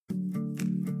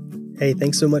Hey,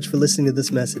 thanks so much for listening to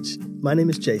this message. My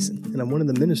name is Jason, and I'm one of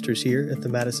the ministers here at the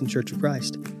Madison Church of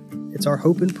Christ. It's our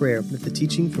hope and prayer that the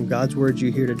teaching from God's Word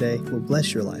you hear today will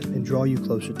bless your life and draw you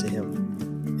closer to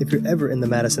Him. If you're ever in the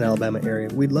Madison, Alabama area,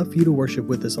 we'd love for you to worship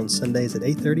with us on Sundays at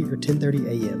 8:30 or 10:30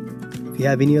 a.m. If you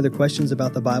have any other questions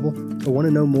about the Bible or want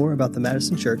to know more about the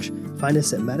Madison Church, find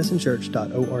us at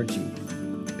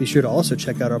madisonchurch.org. Be sure to also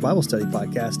check out our Bible study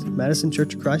podcast, Madison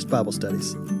Church of Christ Bible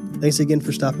Studies. Thanks again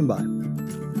for stopping by.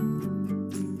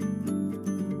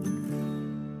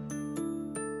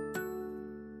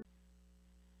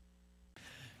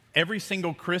 Every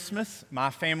single Christmas, my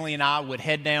family and I would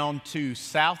head down to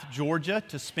South Georgia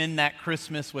to spend that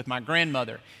Christmas with my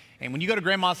grandmother. And when you go to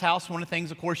Grandma's house, one of the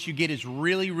things, of course, you get is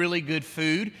really, really good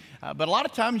food. But a lot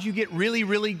of times you get really,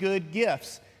 really good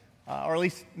gifts, or at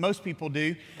least most people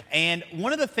do. And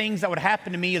one of the things that would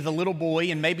happen to me as a little boy,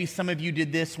 and maybe some of you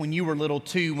did this when you were little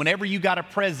too, whenever you got a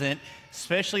present,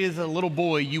 especially as a little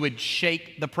boy, you would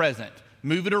shake the present,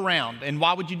 move it around. And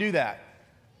why would you do that?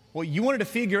 Well, you wanted to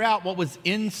figure out what was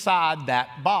inside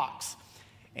that box.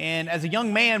 And as a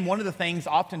young man, one of the things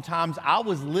oftentimes I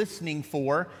was listening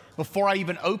for before I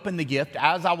even opened the gift,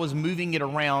 as I was moving it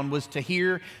around, was to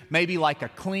hear maybe like a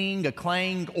cling, a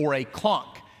clang, or a clunk.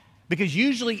 Because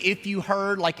usually if you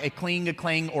heard like a cling, a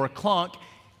clang, or a clunk,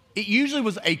 it usually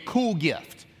was a cool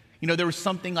gift. You know, there was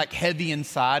something like heavy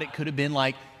inside. It could have been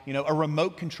like, a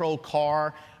remote control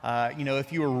car.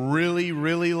 If you were really,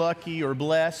 really lucky or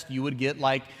blessed, you would get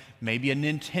like maybe a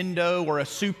Nintendo or a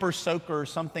Super Soaker or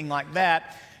something like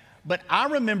that. But I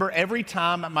remember every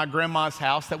time at my grandma's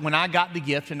house that when I got the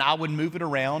gift and I would move it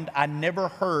around, I never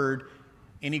heard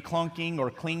any clunking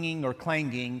or clinging or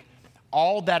clanging.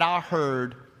 All that I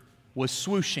heard was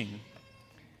swooshing.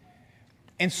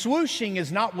 And swooshing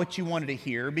is not what you wanted to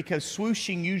hear, because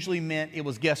swooshing usually meant it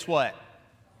was, guess what?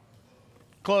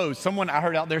 Clothes. Someone I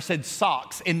heard out there said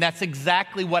socks, and that's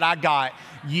exactly what I got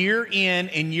year in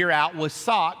and year out was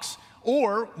socks.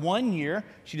 Or one year,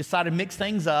 she decided to mix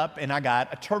things up, and I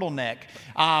got a turtleneck.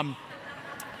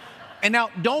 And now,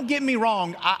 don't get me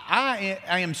wrong, I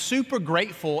am super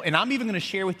grateful, and I'm even going to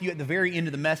share with you at the very end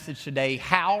of the message today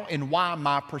how and why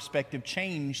my perspective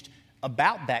changed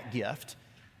about that gift.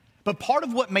 But part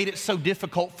of what made it so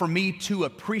difficult for me to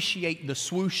appreciate the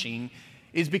swooshing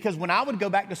is because when I would go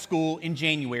back to school in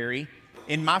January,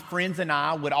 and my friends and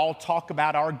I would all talk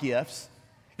about our gifts,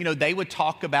 they would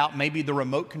talk about maybe the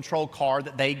remote control car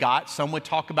that they got. Some would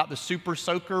talk about the Super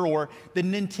Soaker or the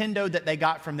Nintendo that they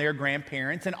got from their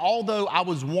grandparents. And although I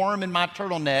was warm in my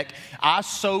turtleneck, I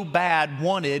so bad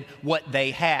wanted what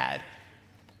they had.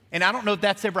 And I don't know if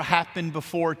that's ever happened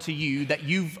before to you, that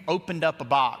you've opened up a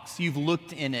box, you've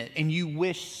looked in it, and you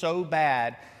wish so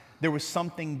bad there was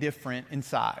something different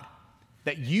inside.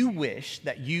 That you wish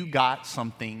that you got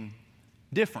something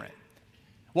different.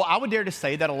 Well, I would dare to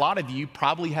say that a lot of you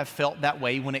probably have felt that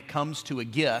way when it comes to a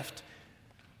gift,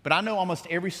 but I know almost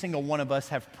every single one of us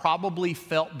have probably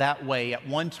felt that way at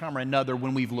one time or another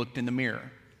when we've looked in the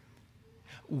mirror.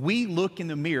 We look in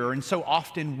the mirror, and so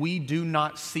often we do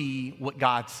not see what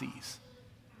God sees.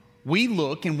 We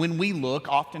look, and when we look,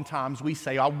 oftentimes we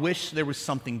say, I wish there was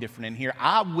something different in here.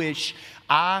 I wish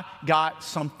I got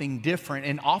something different.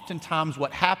 And oftentimes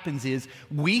what happens is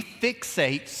we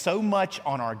fixate so much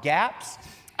on our gaps,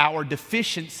 our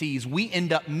deficiencies, we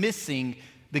end up missing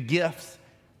the gifts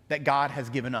that God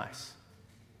has given us.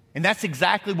 And that's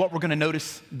exactly what we're going to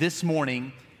notice this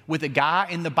morning with a guy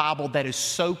in the Bible that is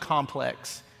so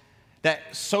complex,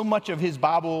 that so much of his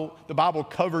Bible, the Bible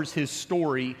covers his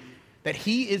story, that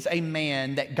he is a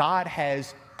man that God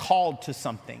has called to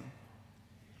something.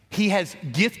 He has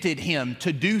gifted him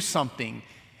to do something,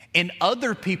 and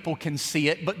other people can see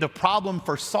it, but the problem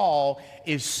for Saul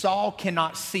is Saul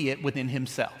cannot see it within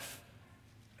himself.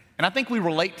 And I think we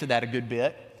relate to that a good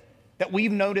bit, that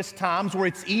we've noticed times where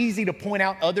it's easy to point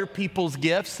out other people's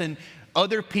gifts and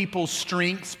other people's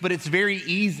strengths, but it's very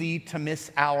easy to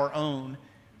miss our own.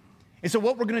 And so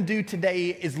what we're going to do today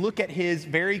is look at his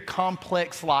very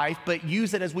complex life, but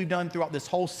use it as we've done throughout this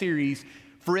whole series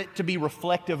for it to be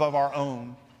reflective of our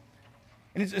own.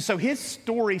 And so his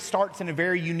story starts in a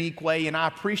very unique way, and I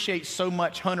appreciate so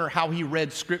much Hunter how he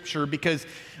read Scripture, because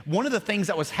one of the things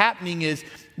that was happening is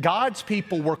God's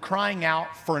people were crying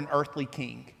out for an earthly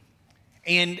king.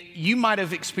 And you might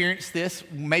have experienced this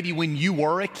maybe when you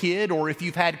were a kid, or if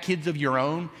you've had kids of your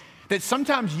own, that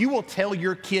sometimes you will tell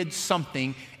your kids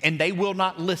something and they will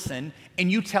not listen,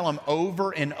 and you tell them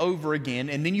over and over again,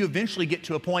 and then you eventually get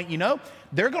to a point,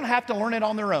 they're going to have to learn it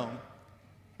on their own.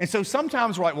 And so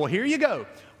sometimes we're like, well, here you go.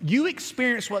 You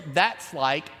experience what that's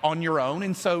like on your own.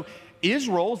 And so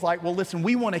Israel's like, well, listen,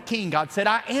 we want a king. God said,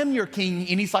 I am your king.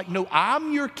 And he's like, no,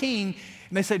 I'm your king.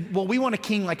 And they said, well, we want a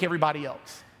king like everybody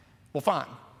else. Well, fine.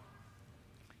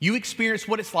 You experience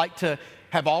what it's like to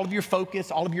have all of your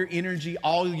focus, all of your energy,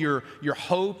 all your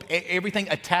hope, everything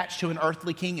attached to an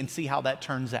earthly king, and see how that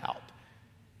turns out.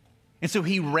 And so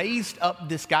he raised up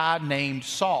this guy named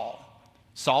Saul.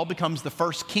 Saul becomes the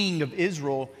first king of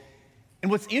Israel.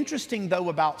 And what's interesting, though,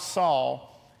 about Saul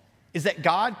is that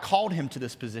God called him to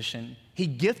this position. He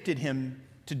gifted him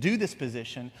to do this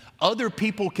position. Other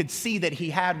people could see that he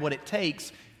had what it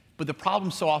takes, but the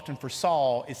problem so often for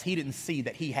Saul is he didn't see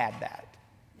that he had that.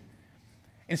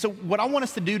 And so what I want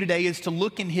us to do today is to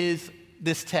look in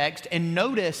this text and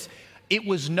notice it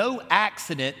was no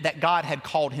accident that God had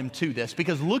called him to this,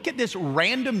 because look at this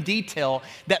random detail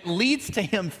that leads to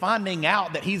him finding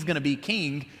out that he's going to be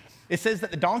king. It says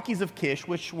that the donkeys of Kish,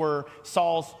 which were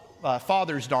Saul's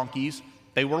father's donkeys,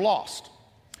 they were lost.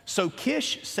 So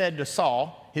Kish said to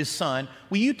Saul, his son,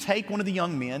 will you take one of the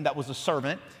young men that was a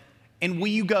servant, and will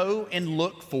you go and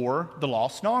look for the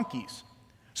lost donkeys?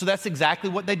 So that's exactly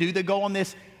what they do. They go on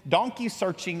this donkey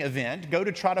searching event, go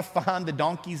to try to find the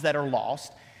donkeys that are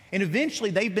lost. And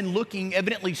eventually they've been looking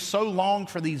evidently so long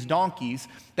for these donkeys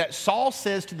that Saul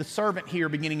says to the servant here,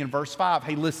 beginning in verse 5,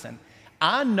 hey, listen,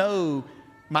 I know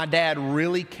my dad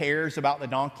really cares about the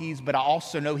donkeys, but I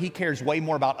also know he cares way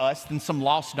more about us than some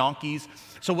lost donkeys.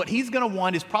 So what he's going to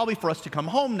want is probably for us to come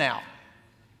home now.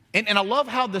 And I love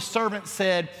how the servant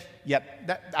said,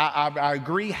 yep, I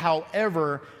agree.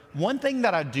 However, one thing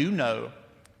that I do know,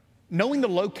 knowing the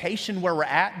location where we're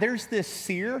at, there's this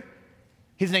seer,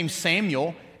 his name's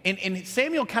Samuel, and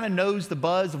Samuel kind of knows the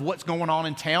buzz of what's going on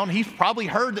in town. He's probably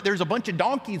heard that there's a bunch of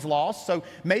donkeys lost, so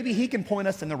maybe he can point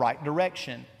us in the right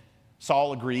direction.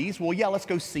 Saul agrees. Well, yeah, let's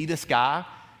go see this guy.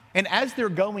 And as they're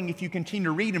going, if you continue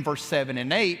to read in verse 7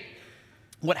 and 8,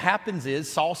 what happens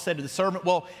is Saul said to the servant,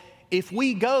 well, if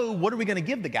we go, what are we going to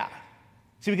give the guy?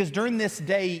 See, because during this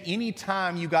day,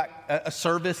 anytime you got a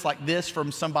service like this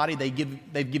from somebody,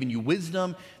 they've given you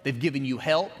wisdom, they've given you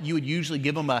help, you would usually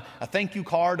give them a thank you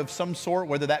card of some sort,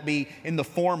 whether that be in the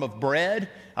form of bread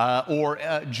or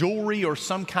jewelry or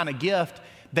some kind of gift.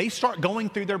 They start going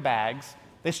through their bags.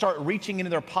 They start reaching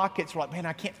into their pockets. We're like, man,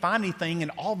 I can't find anything.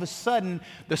 And all of a sudden,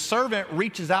 the servant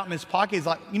reaches out in his pocket. He's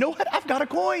like, you know what? I've got a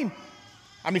coin.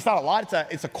 I mean, it's not a lot.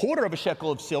 It's a quarter of a shekel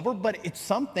of silver, but it's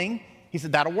something. He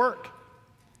said, that'll work.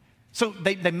 So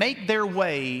they make their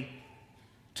way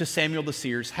to Samuel the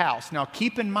seer's house. Now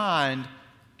keep in mind,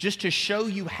 just to show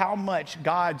you how much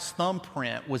God's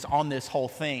thumbprint was on this whole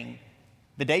thing,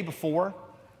 the day before,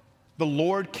 the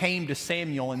Lord came to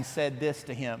Samuel and said this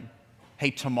to him, hey,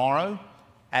 tomorrow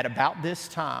at about this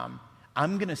time,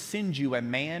 I'm going to send you a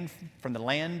man from the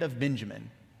land of Benjamin.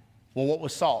 Well, what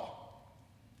was Saul?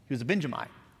 He was a Benjamite.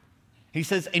 He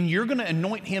says, and you're going to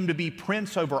anoint him to be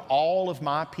prince over all of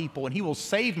my people, and he will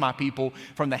save my people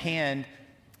from the hand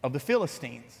of the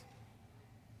Philistines.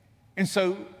 And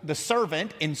so the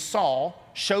servant and Saul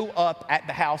show up at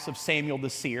the house of Samuel the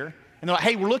seer, and they're like,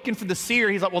 hey, we're looking for the seer.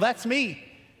 He's like, well, that's me.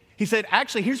 He said,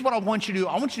 actually, here's what I want you to do.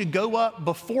 I want you to go up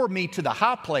before me to the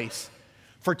high place.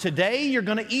 For today you're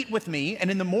going to eat with me,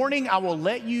 and in the morning I will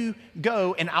let you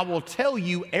go, and I will tell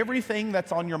you everything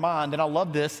that's on your mind. And I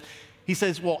love this. He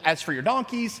says, well, as for your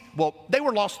donkeys, well, they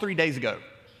were lost 3 days ago.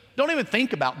 Don't even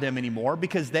think about them anymore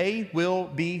because they will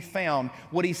be found.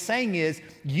 What he's saying is,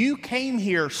 you came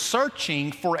here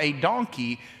searching for a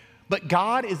donkey, but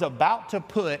God is about to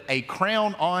put a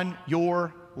crown on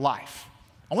your life.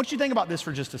 I want you to think about this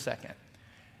for just a second.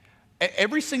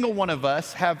 Every single one of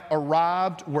us have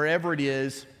arrived wherever it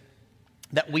is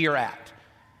that we are at.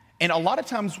 And a lot of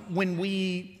times when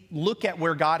we look at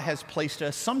where God has placed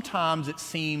us, sometimes it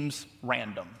seems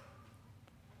random.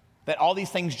 That all these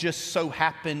things just so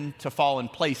happen to fall in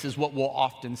place is what we'll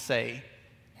often say.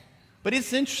 But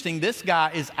it's interesting, this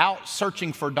guy is out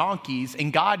searching for donkeys,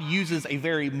 and God uses a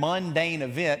very mundane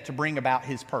event to bring about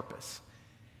his purpose.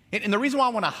 And the reason why I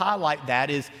want to highlight that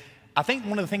is, I think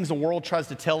one of the things the world tries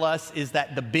to tell us is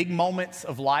that the big moments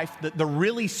of life, the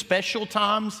really special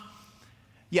times,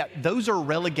 yeah, those are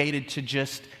relegated to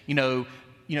just,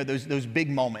 those big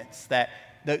moments,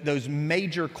 those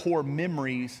major core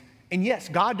memories. And yes,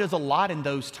 God does a lot in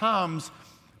those times,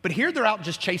 but here they're out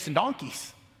just chasing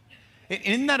donkeys.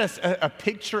 Isn't that a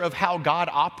picture of how God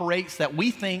operates, that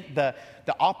we think the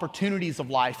opportunities of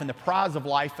life and the prize of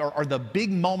life are the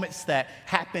big moments that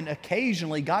happen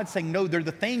occasionally? God's saying, no, they're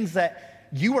the things that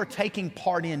you are taking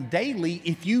part in daily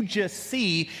if you just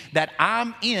see that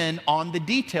I'm in on the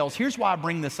details. Here's why I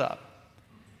bring this up.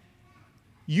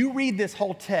 You read this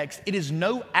whole text, it is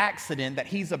no accident that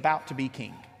he's about to be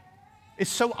king. It's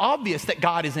so obvious that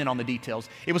God is in on the details.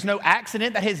 It was no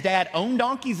accident that his dad owned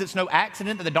donkeys. It's no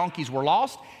accident that the donkeys were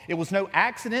lost. It was no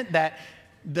accident that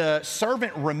the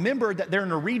servant remembered that they're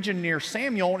in a region near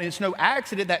Samuel, and it's no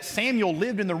accident that Samuel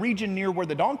lived in the region near where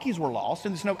the donkeys were lost,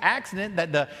 and it's no accident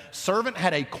that the servant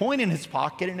had a coin in his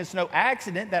pocket, and it's no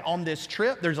accident that on this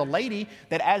trip there's a lady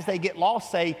that as they get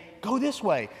lost say, go this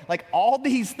way. Like all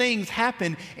these things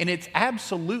happen, and it's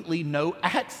absolutely no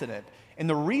accident. And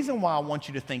the reason why I want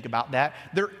you to think about that,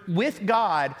 with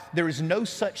God, there is no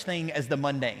such thing as the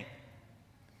mundane.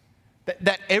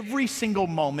 That every single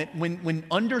moment when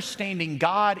understanding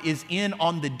God is in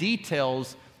on the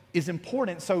details is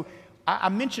important. So I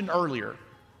mentioned earlier,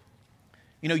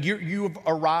 you've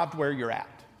arrived where you're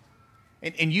at.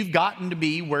 And you've gotten to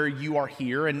be where you are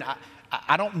here. And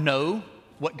I don't know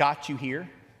what got you here,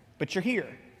 but you're here.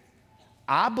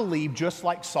 I believe, just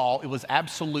like Saul, it was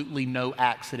absolutely no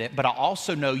accident, but I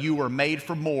also know you were made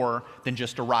for more than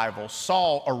just arrival.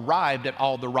 Saul arrived at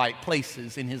all the right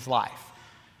places in his life.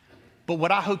 But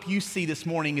what I hope you see this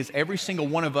morning is every single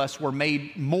one of us were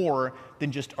made more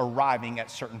than just arriving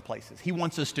at certain places. He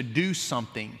wants us to do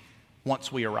something once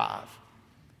we arrive.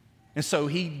 And so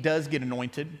he does get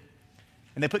anointed,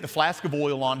 and they put the flask of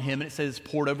oil on him, and it says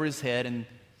poured over his head, and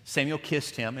Samuel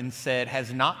kissed him and said,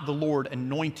 has not the Lord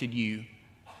anointed you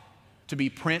to be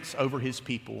prince over his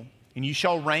people? And you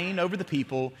shall reign over the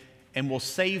people and will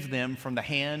save them from the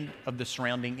hand of the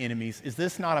surrounding enemies. Is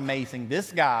this not amazing?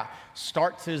 This guy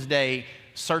starts his day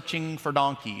searching for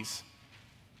donkeys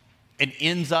and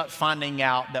ends up finding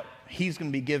out that he's going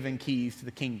to be given keys to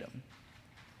the kingdom.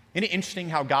 Isn't it interesting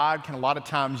how God can a lot of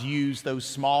times use those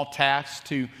small tasks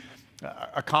to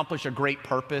accomplish a great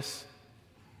purpose?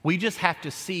 We just have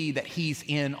to see that he's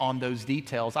in on those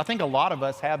details. I think a lot of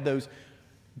us have those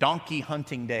donkey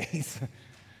hunting days.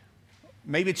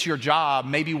 Maybe it's your job,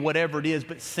 maybe whatever it is,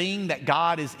 but seeing that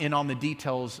God is in on the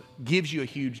details gives you a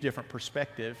huge different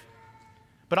perspective.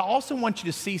 But I also want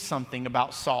you to see something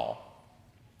about Saul.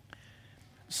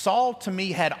 Saul, to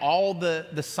me, had all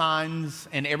the signs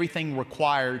and everything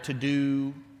required to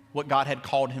do what God had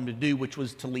called him to do, which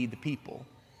was to lead the people.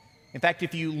 In fact,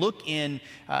 if you look in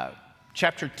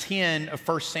chapter 10 of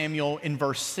 1 Samuel in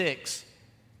verse 6,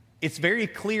 it's very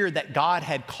clear that God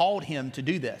had called him to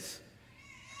do this.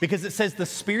 Because it says the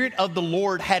Spirit of the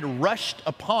Lord had rushed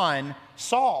upon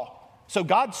Saul. So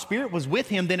God's Spirit was with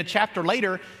him. Then a chapter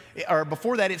later, or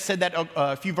before that, it said that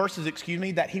a few verses,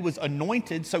 that he was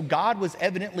anointed. So God was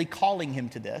evidently calling him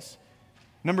to this.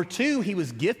 Number two, he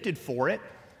was gifted for it.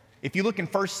 If you look in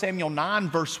 1 Samuel 9,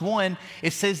 verse 1,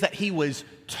 it says that he was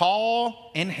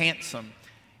tall and handsome.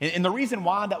 And the reason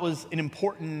why that was an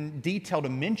important detail to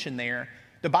mention there,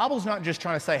 the Bible's not just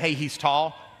trying to say, hey, he's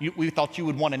tall. We thought you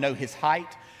would want to know his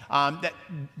height. That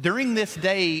during this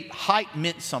day, height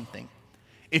meant something.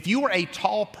 If you were a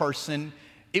tall person,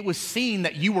 it was seen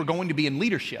that you were going to be in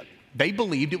leadership. They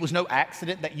believed it was no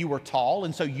accident that you were tall,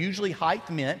 and so usually height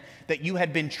meant that you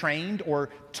had been trained or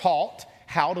taught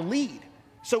how to lead.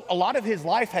 So a lot of his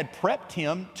life had prepped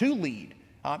him to lead,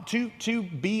 to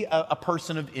be a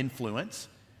person of influence.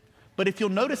 But if you'll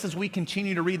notice as we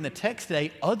continue to read in the text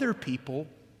today, other people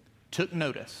took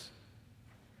notice.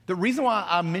 The reason why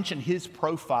I mention his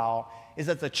profile is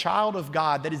as a child of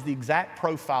God, that is the exact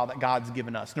profile that God's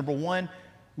given us. Number one,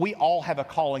 we all have a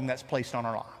calling that's placed on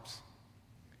our lives.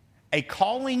 A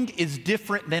calling is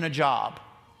different than a job.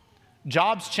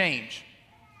 Jobs change.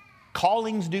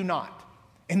 Callings do not.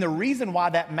 And the reason why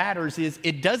that matters is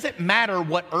it doesn't matter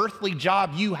what earthly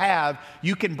job you have,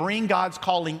 you can bring God's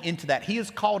calling into that. He has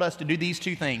called us to do these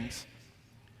two things: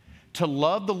 to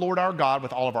love the Lord our God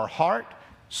with all of our heart,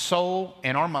 soul,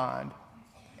 and our mind,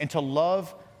 and to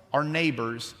love our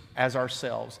neighbors as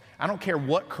ourselves. I don't care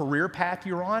what career path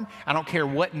you're on. I don't care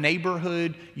what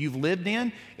neighborhood you've lived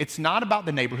in. It's not about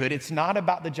the neighborhood. It's not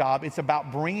about the job. It's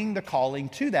about bringing the calling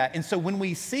to that. And so when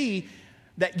we see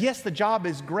that, yes, the job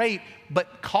is great,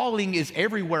 but calling is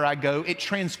everywhere I go, it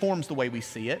transforms the way we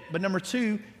see it. But number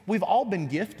two, we've all been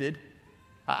gifted.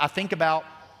 I think about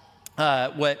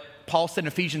what Paul said in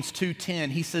Ephesians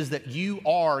 2:10. He says that you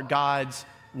are God's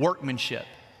workmanship.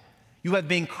 You have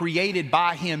been created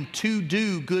by him to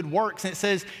do good works. And it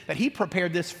says that he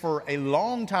prepared this for a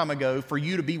long time ago for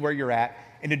you to be where you're at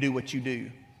and to do what you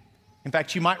do. In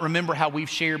fact, you might remember how we've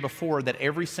shared before that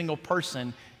every single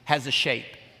person has a shape.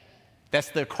 That's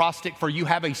the acrostic for you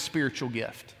have a spiritual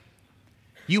gift.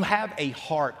 You have a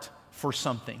heart for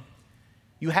something.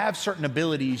 You have certain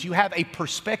abilities. You have a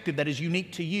perspective that is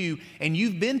unique to you, and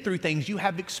you've been through things. You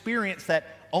have experience that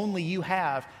only you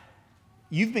have.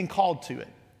 You've been called to it.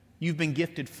 You've been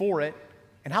gifted for it.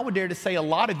 And I would dare to say a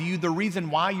lot of you, the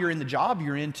reason why you're in the job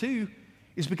you're in too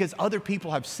is because other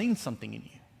people have seen something in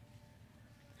you.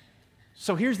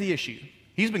 So here's the issue.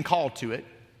 He's been called to it.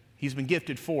 He's been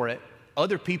gifted for it.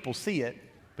 Other people see it.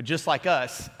 But just like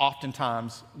us,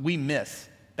 oftentimes we miss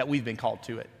that we've been called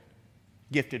to it,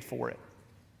 gifted for it,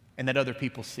 and that other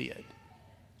people see it.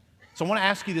 So I want to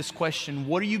ask you this question.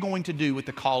 What are you going to do with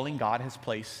the calling God has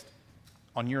placed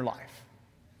on your life?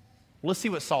 Well, let's see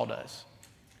what Saul does.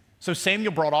 So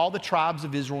Samuel brought all the tribes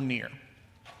of Israel near.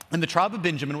 And the tribe of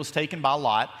Benjamin was taken by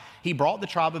Lot. He brought the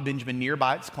tribe of Benjamin near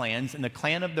by its clans, and the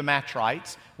clan of the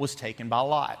Matrites was taken by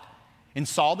Lot. And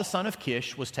Saul, the son of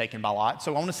Kish, was taken by Lot.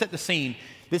 So I want to set the scene.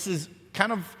 This is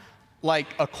kind of like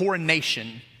a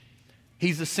coronation.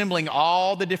 He's assembling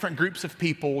all the different groups of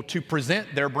people to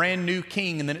present their brand new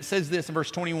king. And then it says this in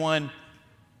verse 21,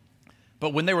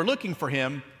 but when they were looking for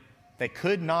him, they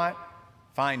could not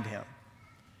find him.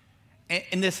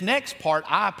 And this next part,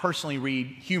 I personally read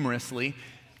humorously.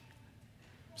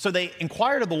 So they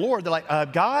inquired of the Lord. They're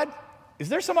like, God, is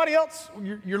there somebody else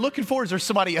you're looking for? Is there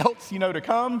somebody else, to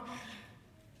come?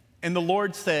 And the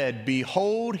Lord said,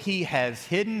 behold, he has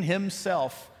hidden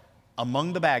himself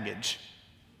among the baggage.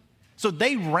 So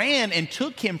they ran and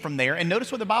took him from there. And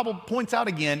notice what the Bible points out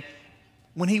again.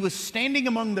 When he was standing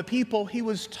among the people, he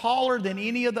was taller than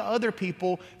any of the other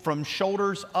people from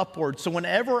shoulders upward. So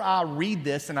whenever I read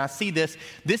this and I see this,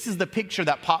 this is the picture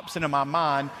that pops into my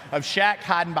mind of Shaq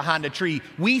hiding behind a tree.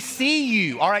 We see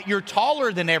you, all right? You're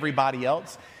taller than everybody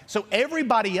else. So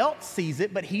everybody else sees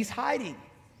it, but he's hiding.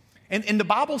 And the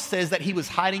Bible says that he was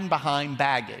hiding behind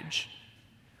baggage.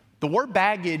 The word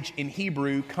baggage in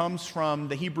Hebrew comes from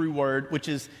the Hebrew word, which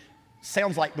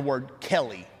sounds like the word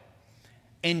Kelly.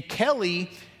 And Kelly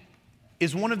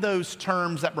is one of those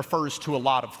terms that refers to a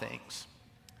lot of things.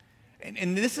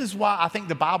 And this is why I think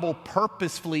the Bible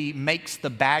purposefully makes the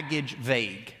baggage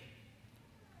vague.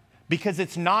 Because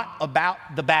it's not about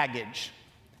the baggage.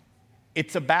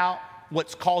 It's about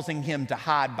what's causing him to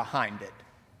hide behind it.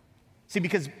 See,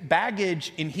 because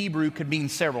baggage in Hebrew could mean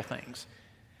several things.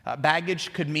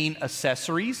 Baggage could mean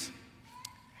accessories.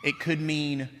 It could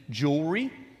mean jewelry.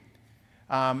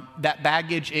 That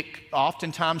baggage, it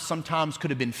oftentimes, sometimes could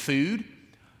have been food.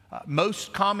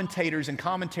 Most commentators and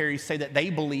commentaries say that they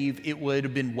believe it would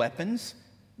have been weapons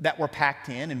that were packed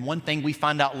in. And one thing we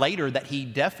find out later that he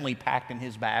definitely packed in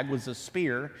his bag was a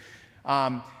spear.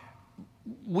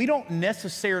 We don't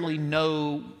necessarily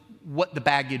know what the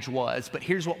baggage was, but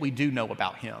here's what we do know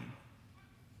about him,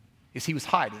 is he was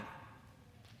hiding.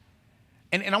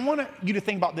 And I want you to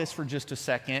think about this for just a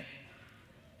second.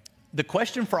 The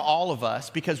question for all of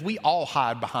us, because we all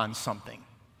hide behind something.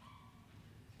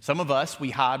 Some of us,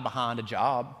 we hide behind a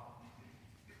job.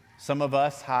 Some of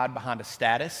us hide behind a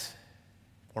status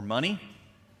or money.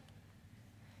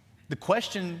 The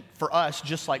question for us,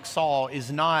 just like Saul,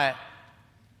 is not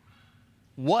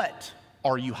what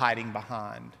are you hiding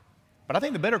behind? But I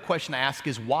think the better question to ask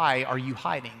is why are you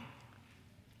hiding?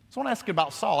 So I want to ask you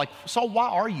about Saul. Saul, why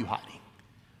are you hiding?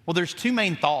 Well, there's two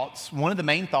main thoughts. One of the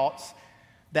main thoughts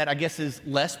that I guess is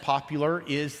less popular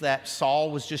is that Saul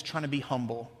was just trying to be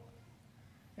humble.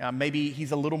 Maybe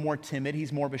he's a little more timid.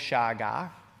 He's more of a shy guy.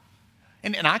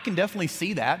 And I can definitely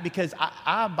see that because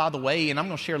I, by the way, and I'm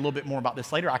going to share a little bit more about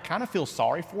this later, I kind of feel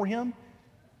sorry for him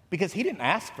because he didn't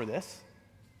ask for this.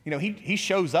 He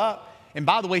shows up. And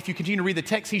by the way, if you continue to read the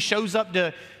text, he shows up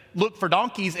to look for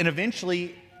donkeys, and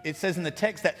eventually it says in the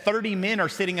text that 30 men are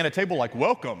sitting at a table like,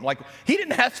 welcome. Like, he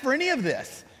didn't ask for any of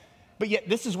this. But yet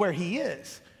this is where he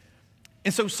is.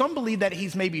 And so some believe that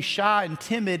he's maybe shy and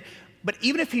timid. But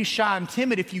even if he's shy and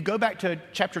timid, if you go back to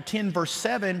chapter 10, verse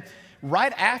 7,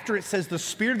 right after it says the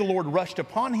Spirit of the Lord rushed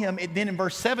upon him, it then in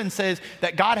verse 7 says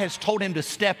that God has told him to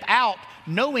step out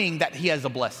knowing that he has a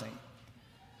blessing.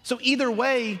 So either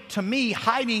way, to me,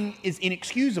 hiding is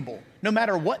inexcusable, no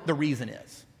matter what the reason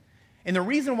is. And the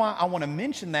reason why I want to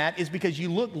mention that is because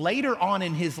you look later on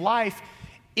in his life,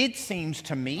 it seems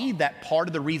to me that part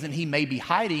of the reason he may be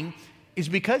hiding is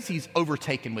because he's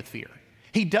overtaken with fear.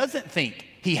 He doesn't think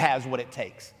he has what it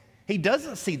takes. He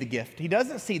doesn't see the gift. He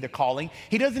doesn't see the calling.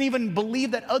 He doesn't even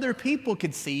believe that other people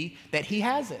could see that he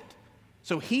has it.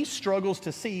 So he struggles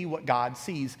to see what God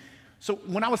sees. So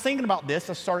when I was thinking about this,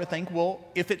 I started to think, well,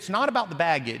 if it's not about the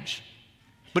baggage,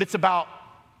 but it's about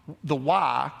the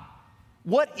why,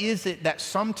 what is it that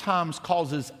sometimes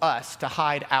causes us to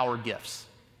hide our gifts?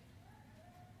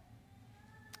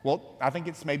 Well, I think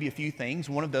it's maybe a few things.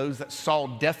 One of those that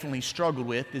Saul definitely struggled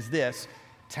with is this: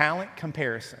 talent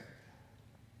comparison.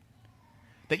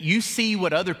 That you see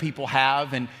what other people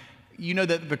have, and you know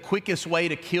that the quickest way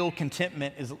to kill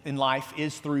contentment in life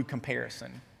is through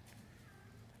comparison.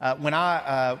 When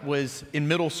I was in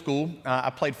middle school,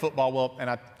 I played football. Well,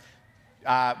 and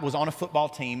was on a football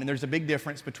team, and there's a big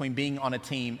difference between being on a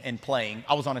team and playing.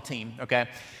 I was on a team, okay?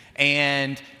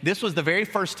 And this was the very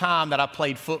first time that I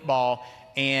played football,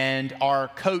 and our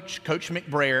coach, Coach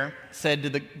McBrayer, said to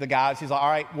the guys, he's like, all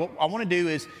right, what I want to do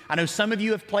is, I know some of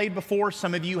you have played before,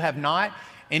 some of you have not,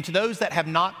 and to those that have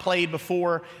not played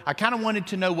before, I kind of wanted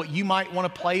to know what you might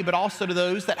want to play, but also to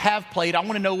those that have played, I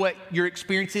want to know what your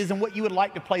experience is and what you would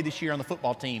like to play this year on the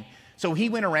football team. So he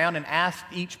went around and asked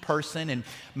each person, and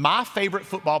my favorite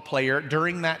football player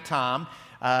during that time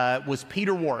was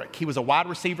Peter Warwick. He was a wide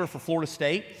receiver for Florida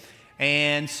State.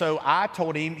 And so I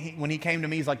told him, when he came to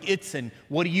me, he's like, Itson,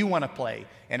 what do you want to play?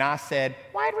 And I said,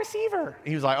 wide receiver.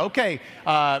 He was like, okay,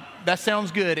 that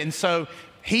sounds good. And so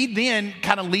he then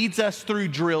kind of leads us through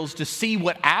drills to see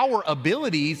what our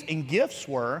abilities and gifts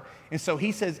were. And so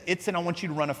he says, Itson, I want you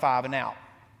to run a 5 and out.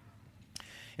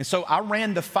 And so I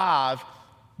ran the 5,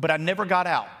 but I never got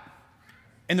out.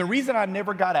 And the reason I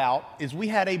never got out is we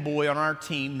had a boy on our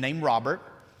team named Robert.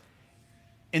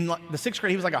 In the 6th grade,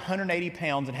 he was like 180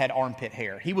 pounds and had armpit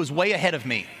hair. He was way ahead of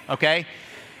me, okay?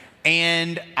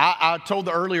 And I told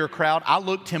the earlier crowd, I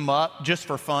looked him up just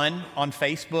for fun on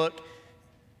Facebook,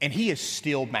 and he is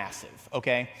still massive,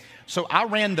 okay? So I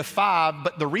ran the 5,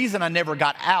 but the reason I never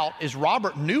got out is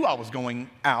Robert knew I was going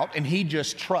out, and he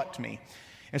just trucked me.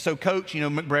 And so Coach,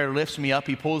 McBrayer lifts me up,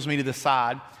 he pulls me to the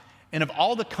side, and of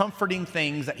all the comforting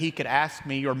things that he could ask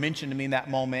me or mention to me in that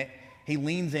moment, he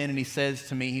leans in and he says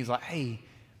to me, he's like, hey,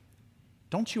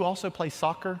 don't you also play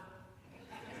soccer?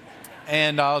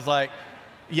 And I was like,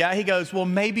 yeah. He goes, well,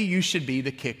 maybe you should be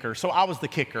the kicker. So I was the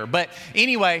kicker. But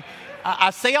anyway,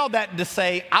 I say all that to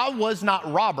say I was not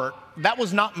Robert. That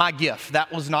was not my gift.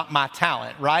 That was not my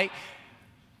talent, right?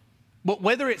 But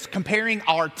whether it's comparing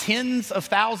our tens of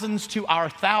thousands to our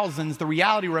thousands, the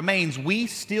reality remains we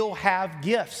still have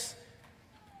gifts.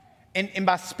 And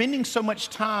by spending so much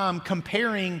time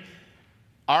comparing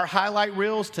our highlight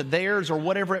reels to theirs or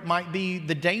whatever it might be,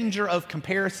 the danger of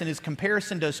comparison is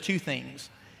comparison does two things.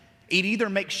 It either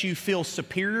makes you feel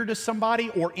superior to somebody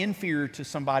or inferior to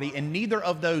somebody, and neither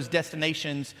of those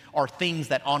destinations are things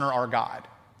that honor our God.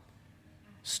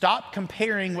 Stop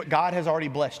comparing what God has already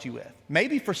blessed you with.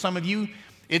 Maybe for some of you,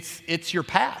 it's your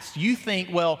past. You think,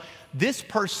 well, this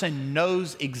person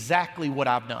knows exactly what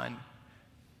I've done.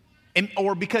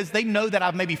 Or because they know that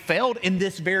I've maybe failed in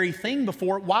this very thing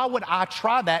before, why would I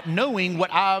try that knowing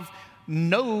what I've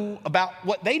know about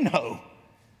what they know?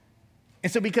 And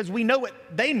so because we know what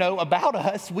they know about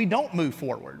us, we don't move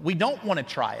forward. We don't want to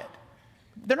try it.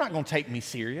 They're not going to take me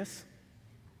serious.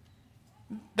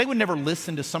 They would never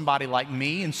listen to somebody like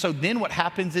me. And so then what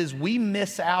happens is we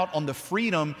miss out on the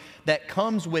freedom that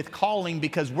comes with calling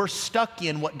because we're stuck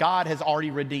in what God has already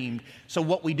redeemed. So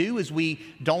what we do is we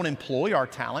don't employ our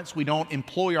talents. We don't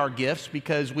employ our gifts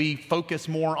because we focus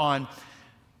more on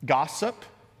gossip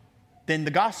than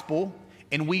the gospel.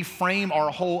 And we frame our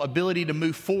whole ability to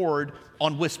move forward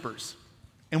on whispers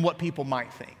and what people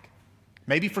might think.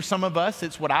 Maybe for some of us,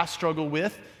 it's what I struggle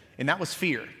with, and that was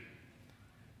fear.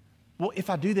 Well,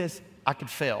 if I do this, I could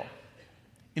fail.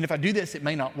 And if I do this, it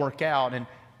may not work out. And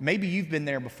maybe you've been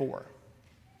there before.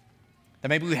 That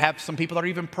maybe we have some people that are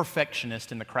even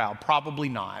perfectionists in the crowd. Probably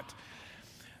not.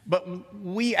 But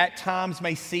we at times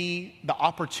may see the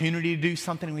opportunity to do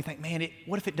something and we think, man,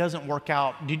 what if it doesn't work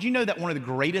out? Did you know that one of the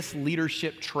greatest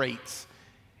leadership traits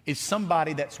is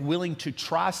somebody that's willing to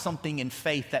try something in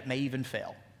faith that may even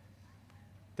fail?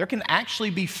 There can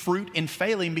actually be fruit in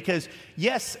failing because,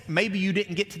 yes, maybe you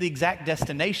didn't get to the exact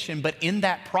destination, but in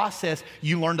that process,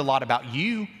 you learned a lot about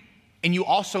you, and you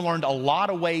also learned a lot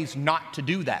of ways not to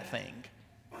do that thing.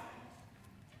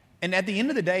 And at the end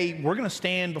of the day, we're going to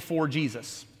stand before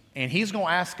Jesus, and he's going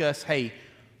to ask us, hey,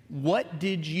 what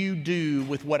did you do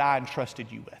with what I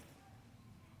entrusted you with?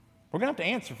 We're going to have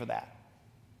to answer for that.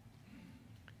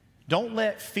 Don't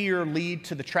let fear lead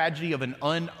to the tragedy of an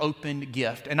unopened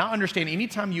gift. And I understand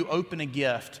anytime you open a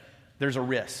gift, there's a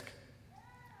risk.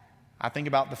 I think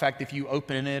about the fact that if you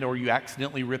open it or you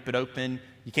accidentally rip it open,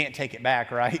 you can't take it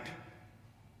back, right?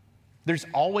 There's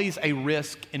always a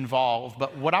risk involved,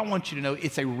 but what I want you to know,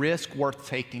 it's a risk worth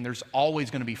taking. There's always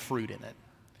going to be fruit in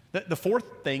it. The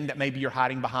fourth thing that maybe you're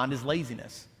hiding behind is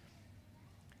laziness.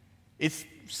 It's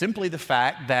simply the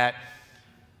fact that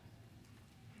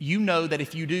you know that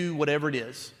if you do whatever it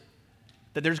is,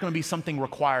 that there's going to be something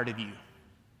required of you,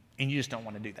 and you just don't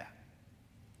want to do that.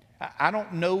 I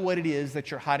don't know what it is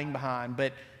that you're hiding behind,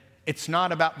 but it's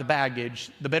not about the baggage.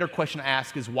 The better question to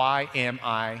ask is, why am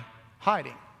I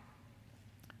hiding?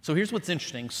 So here's what's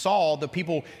interesting. Saul, the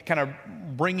people kind of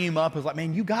bring him up as like,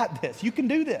 man, you got this. You can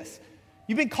do this.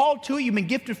 You've been called to it. You've been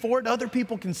gifted for it. Other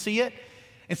people can see it.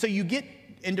 And so you get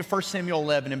into 1 Samuel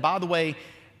 11. And by the way,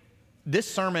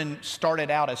 this sermon started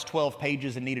out as 12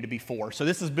 pages and needed to be 4. So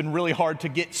this has been really hard to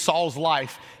get Saul's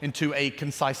life into a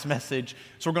concise message.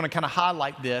 So we're going to kind of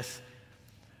highlight this.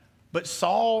 But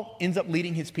Saul ends up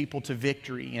leading his people to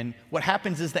victory. And what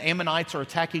happens is the Ammonites are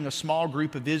attacking a small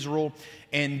group of Israel,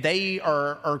 and they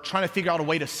are trying to figure out a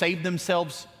way to save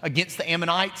themselves against the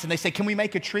Ammonites. And they say, can we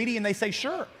make a treaty? And they say,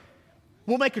 sure.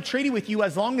 We'll make a treaty with you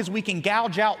as long as we can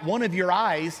gouge out one of your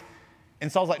eyes. And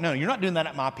Saul's like, no, you're not doing that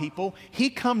at my people. He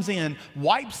comes in,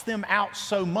 wipes them out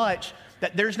so much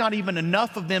that there's not even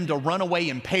enough of them to run away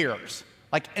in pairs.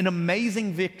 Like an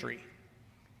amazing victory.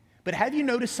 But have you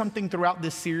noticed something throughout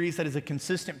this series that is a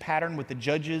consistent pattern with the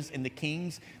judges and the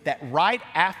kings? That right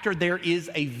after there is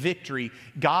a victory,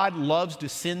 God loves to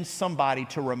send somebody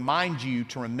to remind you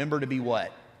to remember to be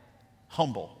what?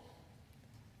 Humble.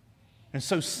 And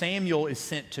so Samuel is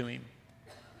sent to him.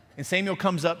 And Samuel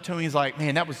comes up to him, he's like,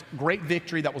 man, that was great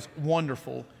victory, that was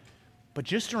wonderful. But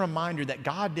just a reminder that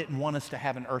God didn't want us to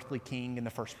have an earthly king in the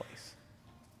first place.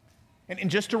 And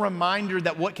just a reminder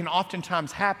that what can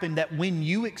oftentimes happen, that when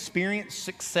you experience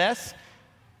success,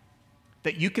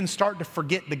 that you can start to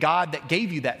forget the God that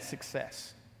gave you that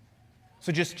success.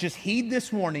 So just heed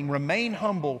this warning, remain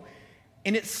humble.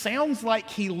 And it sounds like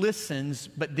he listens,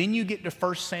 but then you get to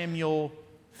 1 Samuel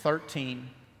 13.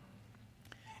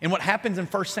 And what happens in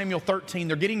 1 Samuel 13,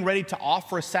 they're getting ready to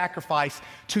offer a sacrifice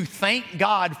to thank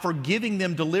God for giving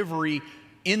them delivery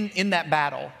in that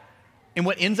battle. And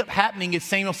what ends up happening is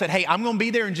Samuel said, hey, I'm going to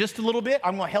be there in just a little bit.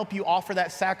 I'm going to help you offer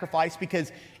that sacrifice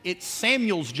because it's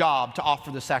Samuel's job to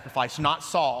offer the sacrifice, not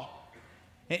Saul.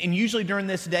 And usually during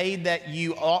this day that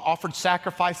you offered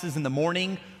sacrifices in the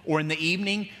morning or in the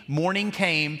evening, morning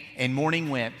came and morning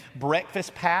went.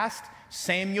 Breakfast passed.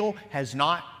 Samuel has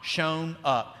not shown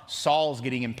up. Saul's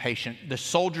getting impatient. The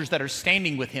soldiers that are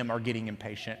standing with him are getting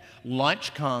impatient.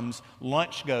 Lunch comes,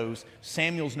 lunch goes.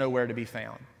 Samuel's nowhere to be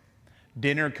found.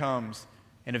 Dinner comes,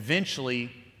 and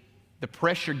eventually the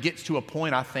pressure gets to a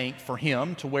point, I think, for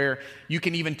him to where you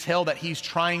can even tell that he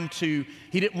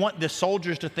didn't want the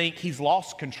soldiers to think he's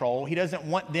lost control. He doesn't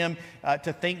want them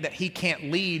to think that he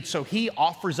can't lead. So he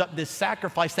offers up this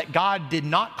sacrifice that God did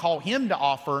not call him to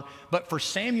offer, but for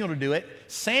Samuel to do it.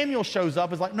 Samuel shows up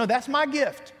and is like, no, that's my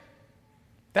gift.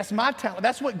 That's my talent.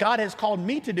 That's what God has called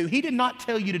me to do. He did not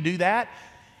tell you to do that.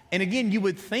 And again, you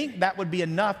would think that would be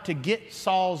enough to get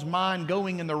Saul's mind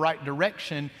going in the right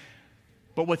direction.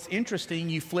 But what's interesting,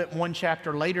 you flip one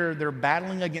chapter later, they're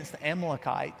battling against the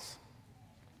Amalekites.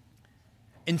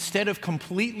 Instead of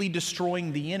completely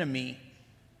destroying the enemy,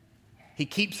 he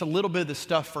keeps a little bit of the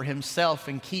stuff for himself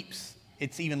and keeps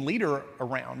its even leader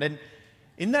around. And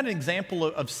isn't that an example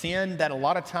of sin that a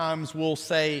lot of times we'll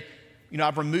say, you know,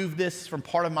 I've removed this from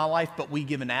part of my life, but we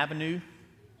give an avenue?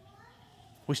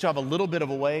 We still have a little bit of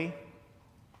a way,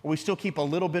 or we still keep a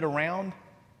little bit around.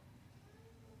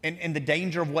 And the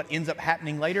danger of what ends up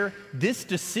happening later, this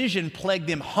decision plagued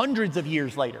them hundreds of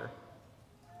years later.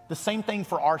 The same thing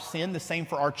for our sin, the same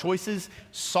for our choices.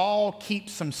 Saul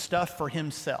keeps some stuff for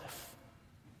himself.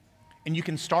 And you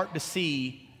can start to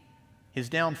see his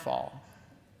downfall.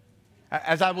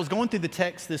 As I was going through the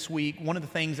text this week, one of the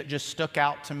things that just stuck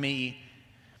out to me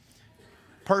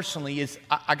personally is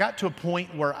I got to a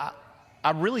point where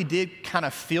I really did kind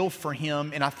of feel for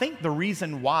him. And I think the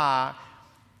reason why,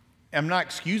 I'm not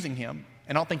excusing him,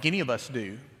 and I don't think any of us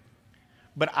do,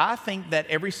 but I think that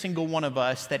every single one of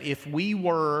us, that if we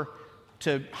were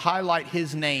to highlight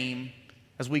his name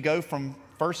as we go from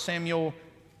 1 Samuel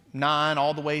 9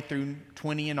 all the way through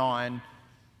 20 and on,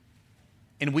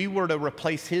 and we were to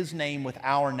replace his name with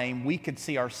our name, we could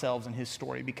see ourselves in his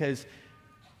story. Because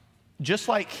just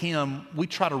like him, we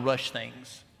try to rush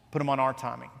things, put them on our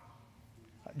timing.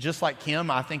 Just like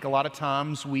him, I think a lot of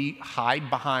times we hide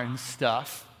behind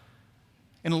stuff.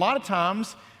 And a lot of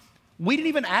times, we didn't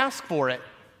even ask for it.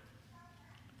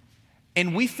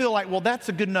 And we feel like, well, that's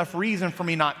a good enough reason for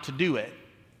me not to do it.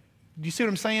 Do you see what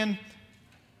I'm saying?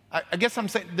 I guess I'm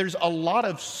saying there's a lot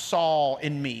of Saul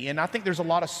in me, and I think there's a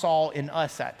lot of Saul in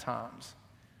us at times.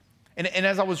 And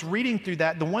as I was reading through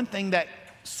that, the one thing that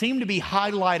seemed to be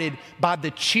highlighted by the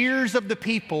cheers of the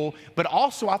people, but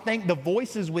also I think the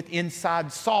voices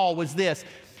inside Saul was this: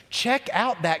 check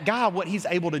out that guy, what he's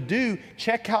able to do.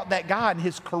 Check out that guy and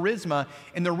his charisma.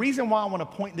 And the reason why I want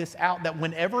to point this out, that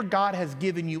whenever God has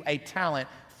given you a talent,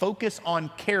 focus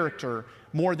on character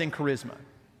more than charisma.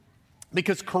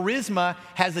 Because charisma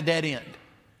has a dead end.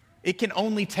 It can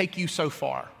only take you so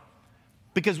far.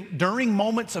 Because during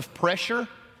moments of pressure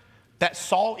that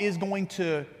Saul is going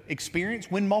to experience,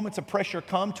 when moments of pressure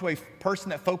come to a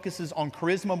person that focuses on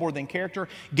charisma more than character,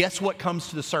 guess what comes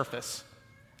to the surface?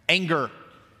 Anger.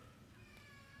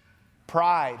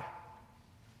 Pride.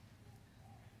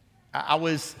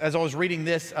 As I was reading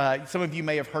this, some of you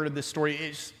may have heard of this story.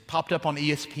 It's popped up on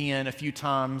ESPN a few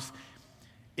times.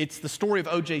 It's the story of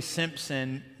O.J.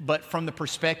 Simpson, but from the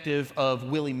perspective of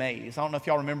Willie Mays. I don't know if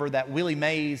y'all remember that Willie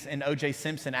Mays and O.J.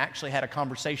 Simpson actually had a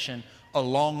conversation a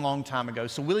long, long time ago.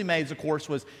 So Willie Mays, of course,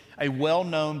 was a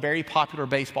well-known, very popular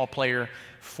baseball player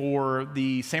for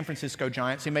the San Francisco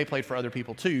Giants. He may have played for other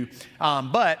people too.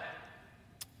 But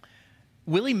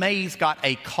Willie Mays got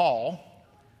a call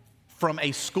from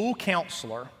a school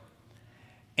counselor,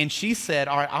 and she said,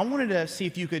 all right, I wanted to see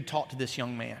if you could talk to this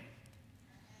young man.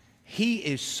 He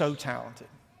is so talented.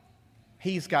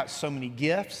 He's got so many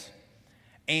gifts.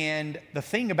 And the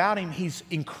thing about him, he's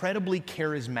incredibly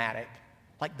charismatic.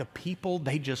 Like the people,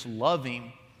 they just love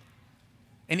him.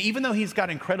 And even though he's got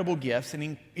incredible gifts,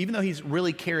 and even though he's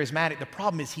really charismatic, the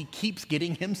problem is he keeps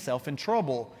getting himself in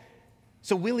trouble.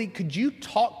 So Willie, could you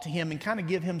talk to him and kind of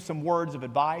give him some words of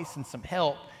advice and some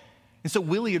help? And so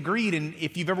Willie agreed, and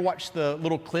if you've ever watched the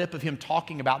little clip of him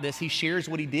talking about this, he shares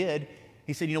what he did.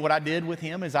 He said, you know what I did with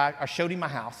him is I showed him my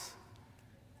house,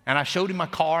 and I showed him my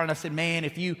car, and I said, man,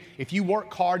 if you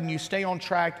work hard and you stay on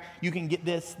track, you can get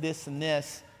this, this, and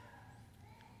this.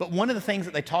 But one of the things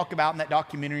that they talk about in that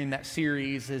documentary, in that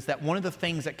series, is that one of the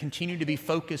things that continued to be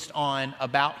focused on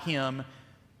about him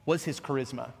was his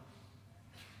charisma.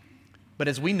 But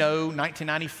as we know,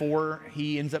 1994,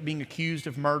 he ends up being accused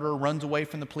of murder, runs away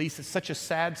from the police. It's such a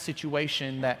sad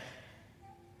situation that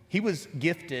he was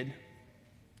gifted.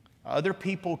 Other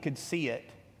people could see it.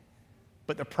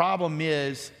 But the problem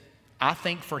is, I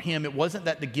think for him, it wasn't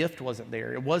that the gift wasn't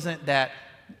there. It wasn't that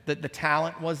the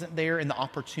talent wasn't there and the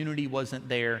opportunity wasn't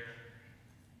there.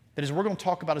 That as we're going to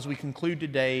talk about as we conclude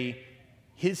today,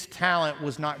 his talent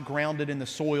was not grounded in the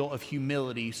soil of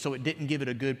humility, so it didn't give it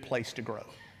a good place to grow.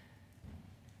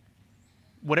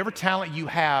 Whatever talent you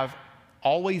have,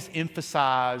 always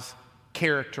emphasize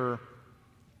character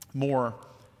more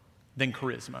than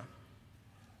charisma.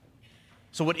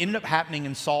 So what ended up happening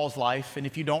in Saul's life, and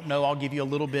if you don't know, I'll give you a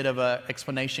little bit of an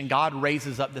explanation. God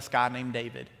raises up this guy named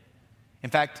David.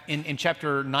 In fact, in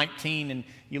chapter 19, and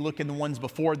you look in the ones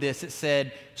before this, it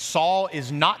said, Saul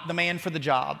is not the man for the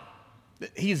job.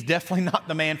 He is definitely not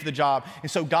the man for the job. And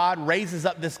so God raises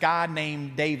up this guy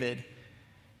named David.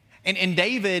 And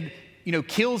David,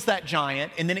 kills that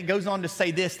giant, and then it goes on to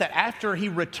say this, that after he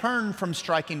returned from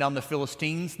striking down the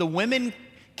Philistines, the women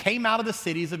came out of the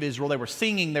cities of Israel. They were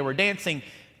singing, they were dancing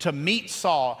to meet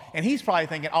Saul. And he's probably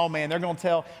thinking, oh man, they're going to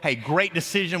tell, hey, great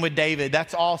decision with David.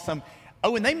 That's awesome.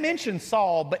 Oh, and they mentioned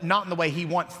Saul, but not in the way he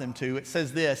wants them to. It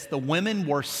says this, the women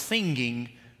were singing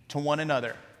to one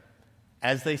another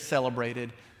as they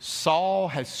celebrated. Saul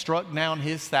has struck down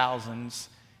his thousands,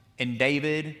 and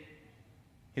David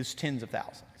his tens of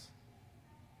thousands.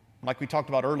 Like we talked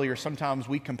about earlier, sometimes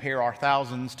we compare our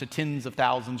thousands to tens of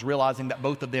thousands, realizing that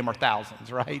both of them are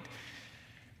thousands, right?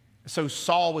 So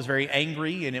Saul was very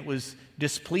angry, and it was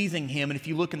displeasing him. And if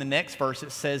you look in the next verse,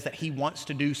 it says that he wants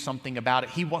to do something about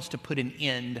it. He wants to put an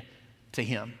end to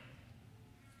him.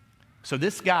 So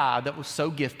this guy that was so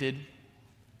gifted,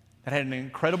 that had an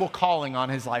incredible calling on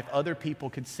his life, other people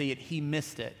could see it, he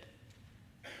missed it.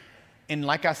 And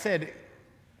like I said,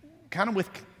 kind of with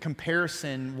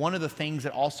comparison, one of the things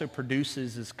that also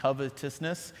produces is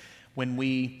covetousness. When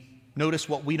we notice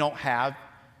what we don't have,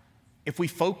 if we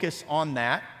focus on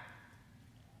that,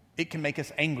 it can make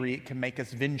us angry, it can make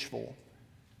us vengeful.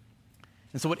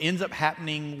 And so what ends up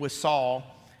happening with Saul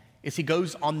is he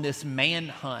goes on this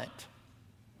manhunt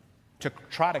to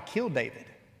try to kill David.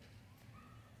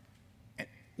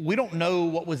 We don't know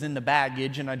what was in the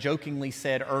baggage, and I jokingly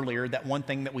said earlier that one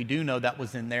thing that we do know that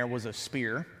was in there was a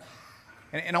spear.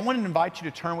 And I want to invite you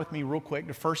to turn with me real quick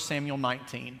to 1 Samuel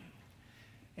 19.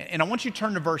 And I want you to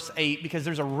turn to verse 8 because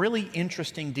there's a really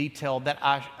interesting detail that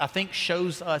I think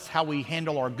shows us how we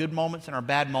handle our good moments and our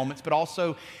bad moments, but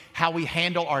also how we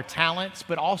handle our talents,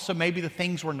 but also maybe the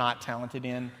things we're not talented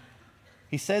in.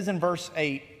 He says in verse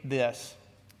 8 this,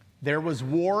 there was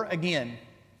war again.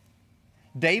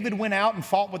 David went out and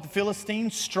fought with the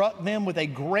Philistines, struck them with a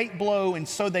great blow, and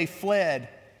so they fled.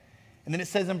 And then it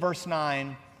says in verse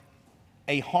 9,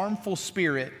 a harmful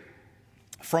spirit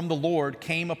from the Lord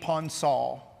came upon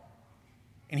Saul,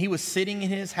 and he was sitting in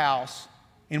his house,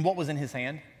 and what was in his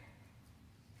hand?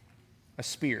 A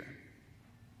spear.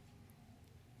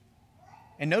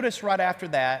 And notice right after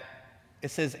that,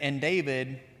 it says, and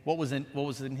David, what was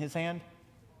in his hand?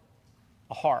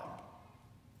 A harp.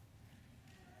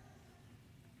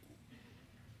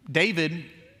 David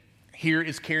here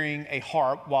is carrying a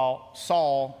harp while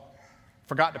Saul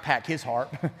forgot to pack his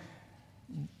harp,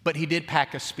 but he did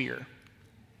pack a spear.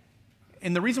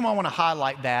 And the reason why I want to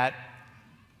highlight that,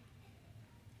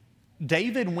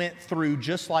 David went through,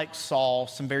 just like Saul,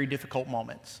 some very difficult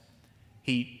moments.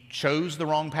 He chose the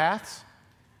wrong paths,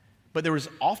 but there was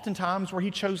often times where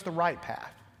he chose the right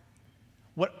path.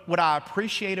 What I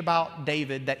appreciate about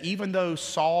David, that even though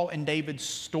Saul and David's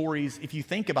stories, if you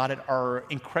think about it, are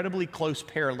incredibly close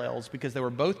parallels because they were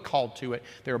both called to it,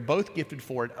 they were both gifted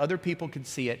for it, other people could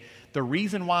see it, the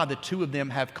reason why the two of them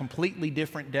have completely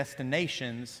different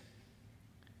destinations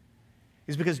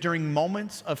is because during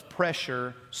moments of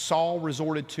pressure, Saul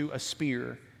resorted to a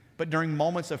spear, but during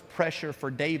moments of pressure for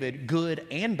David, good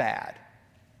and bad,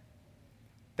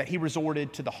 that he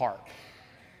resorted to the harp.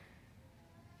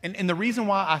 And the reason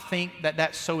why I think that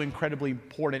that's so incredibly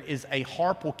important is a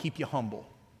harp will keep you humble.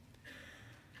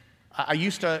 I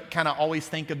used to kind of always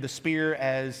think of the spear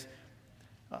as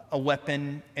a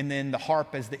weapon and then the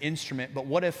harp as the instrument, but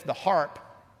what if the harp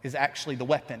is actually the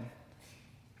weapon?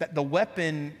 That the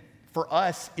weapon for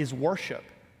us is worship.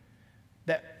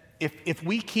 That if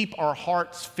we keep our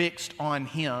hearts fixed on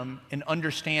Him and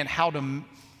understand how to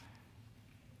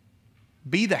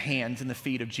be the hands and the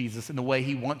feet of Jesus in the way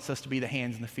He wants us to be the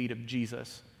hands and the feet of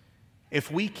Jesus.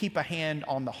 If we keep a hand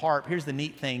on the harp, here's the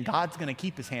neat thing, God's going to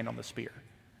keep His hand on the spear.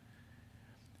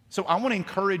 So I want to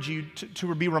encourage you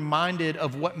to be reminded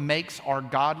of what makes our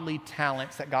godly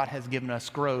talents that God has given us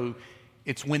grow.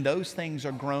 It's when those things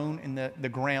are grown in the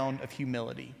ground of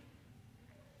humility.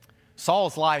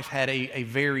 Saul's life had a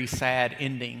very sad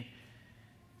ending.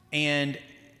 And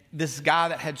this guy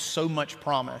that had so much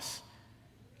promise,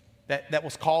 that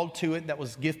was called to it, that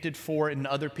was gifted for it, and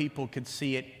other people could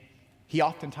see it, he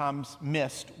oftentimes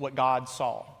missed what God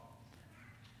saw.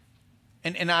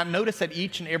 And I noticed at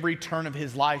each and every turn of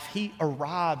his life, he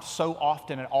arrived so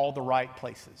often at all the right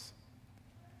places.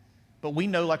 But we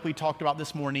know, like we talked about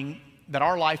this morning, that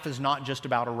our life is not just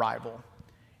about arrival.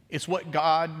 It's what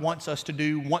God wants us to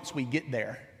do once we get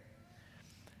there.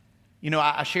 You know,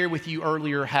 I shared with you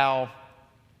earlier how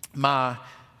my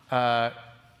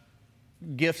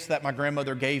gifts that my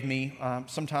grandmother gave me,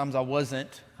 sometimes I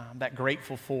wasn't that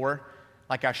grateful for,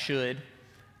 like I should.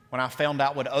 When I found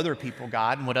out what other people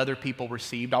got and what other people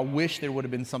received, I wish there would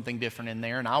have been something different in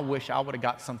there, and I wish I would have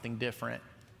got something different.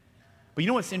 But you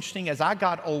know what's interesting? As I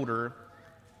got older,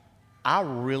 I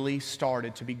really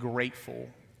started to be grateful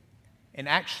and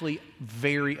actually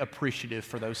very appreciative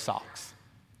for those socks.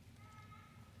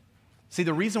 See,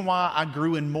 the reason why I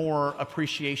grew in more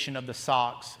appreciation of the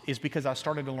socks is because I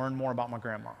started to learn more about my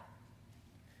grandma.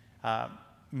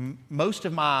 Most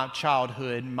of my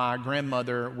childhood, my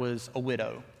grandmother was a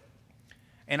widow.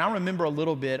 And I remember a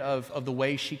little bit of the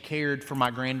way she cared for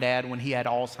my granddad when he had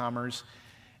Alzheimer's.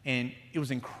 And it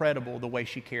was incredible the way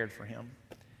she cared for him.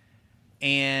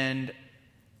 And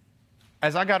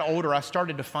as I got older, I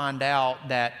started to find out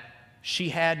that she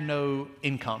had no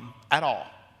income at all.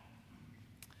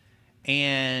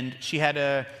 And she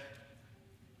let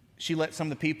some of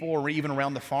the people, or even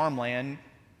around the farmland,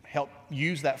 help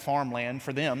use that farmland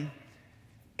for them.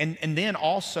 And then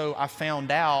also I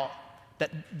found out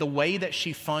that the way that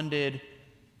she funded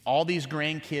all these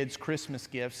grandkids' Christmas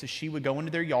gifts is she would go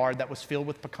into their yard that was filled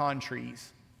with pecan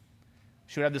trees.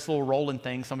 She would have this little rolling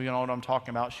thing. Some of you know what I'm talking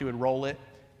about. She would roll it,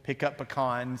 pick up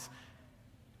pecans.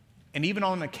 And even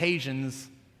on occasions,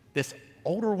 this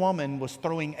older woman was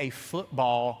throwing a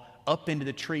football up into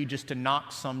the tree just to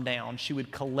knock some down. She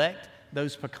would collect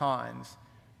those pecans,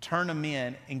 turn them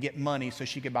in, and get money so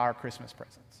she could buy her Christmas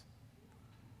presents.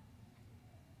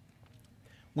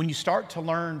 When you start to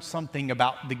learn something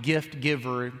about the gift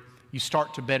giver, you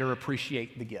start to better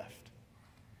appreciate the gift.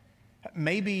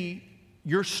 Maybe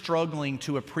you're struggling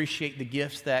to appreciate the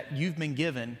gifts that you've been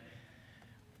given.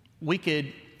 We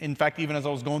could, in fact, even as I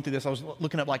was going through this, I was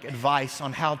looking up like advice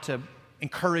on how to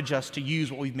encourage us to use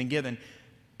what we've been given.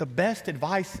 The best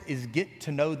advice is get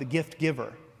to know the gift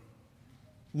giver.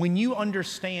 When you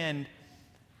understand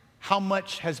how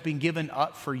much has been given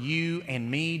up for you and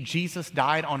me, Jesus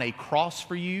died on a cross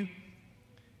for you.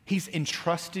 He's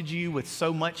entrusted you with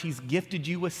so much. He's gifted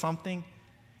you with something.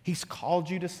 He's called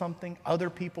you to something.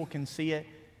 Other people can see it.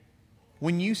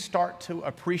 When you start to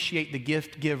appreciate the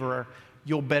gift giver,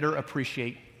 you'll better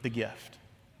appreciate the gift.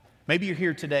 Maybe you're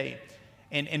here today,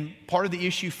 and part of the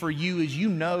issue for you is you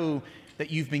know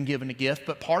that you've been given a gift,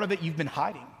 but part of it you've been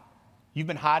hiding. You've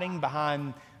been hiding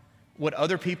behind what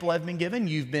other people have been given.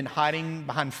 You've been hiding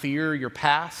behind fear, your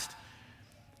past.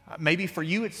 Maybe for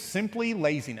you it's simply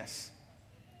laziness.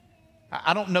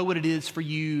 I don't know what it is for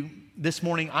you. This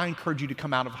morning I encourage you to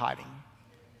come out of hiding.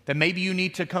 That maybe you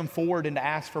need to come forward and to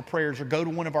ask for prayers or go to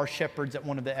one of our shepherds at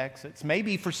one of the exits.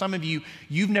 Maybe for some of you,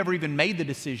 you've never even made the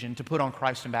decision to put on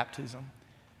Christ in baptism.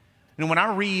 And when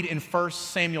I read in 1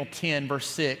 Samuel 10, verse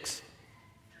 6,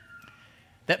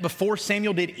 that before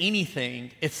Samuel did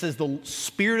anything, it says the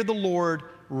Spirit of the Lord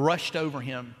rushed over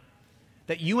him.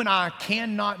 That you and I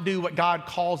cannot do what God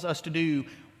calls us to do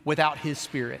without His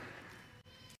Spirit.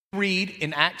 Read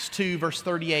in Acts 2, verse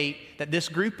 38, that this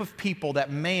group of people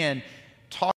that man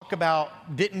talk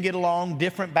about didn't get along,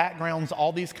 different backgrounds,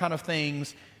 all these kind of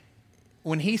things.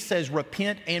 When he says,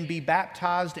 repent and be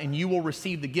baptized and you will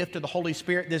receive the gift of the Holy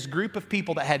Spirit, this group of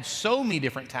people that had so many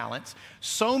different talents,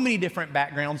 so many different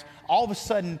backgrounds, all of a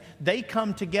sudden they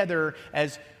come together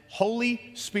as Holy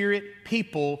Spirit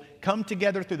people, come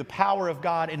together through the power of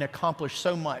God and accomplish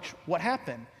so much. What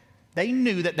happened? They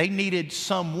knew that they needed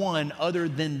someone other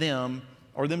than them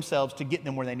or themselves to get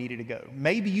them where they needed to go.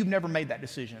 Maybe you've never made that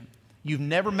decision. You've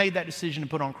never made that decision to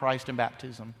put on Christ in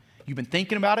baptism. You've been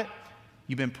thinking about it.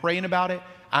 You've been praying about it.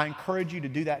 I encourage you to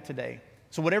do that today.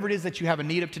 So whatever it is that you have a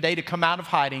need of today to come out of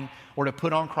hiding or to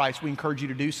put on Christ, we encourage you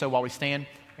to do so while we stand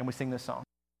and we sing this song.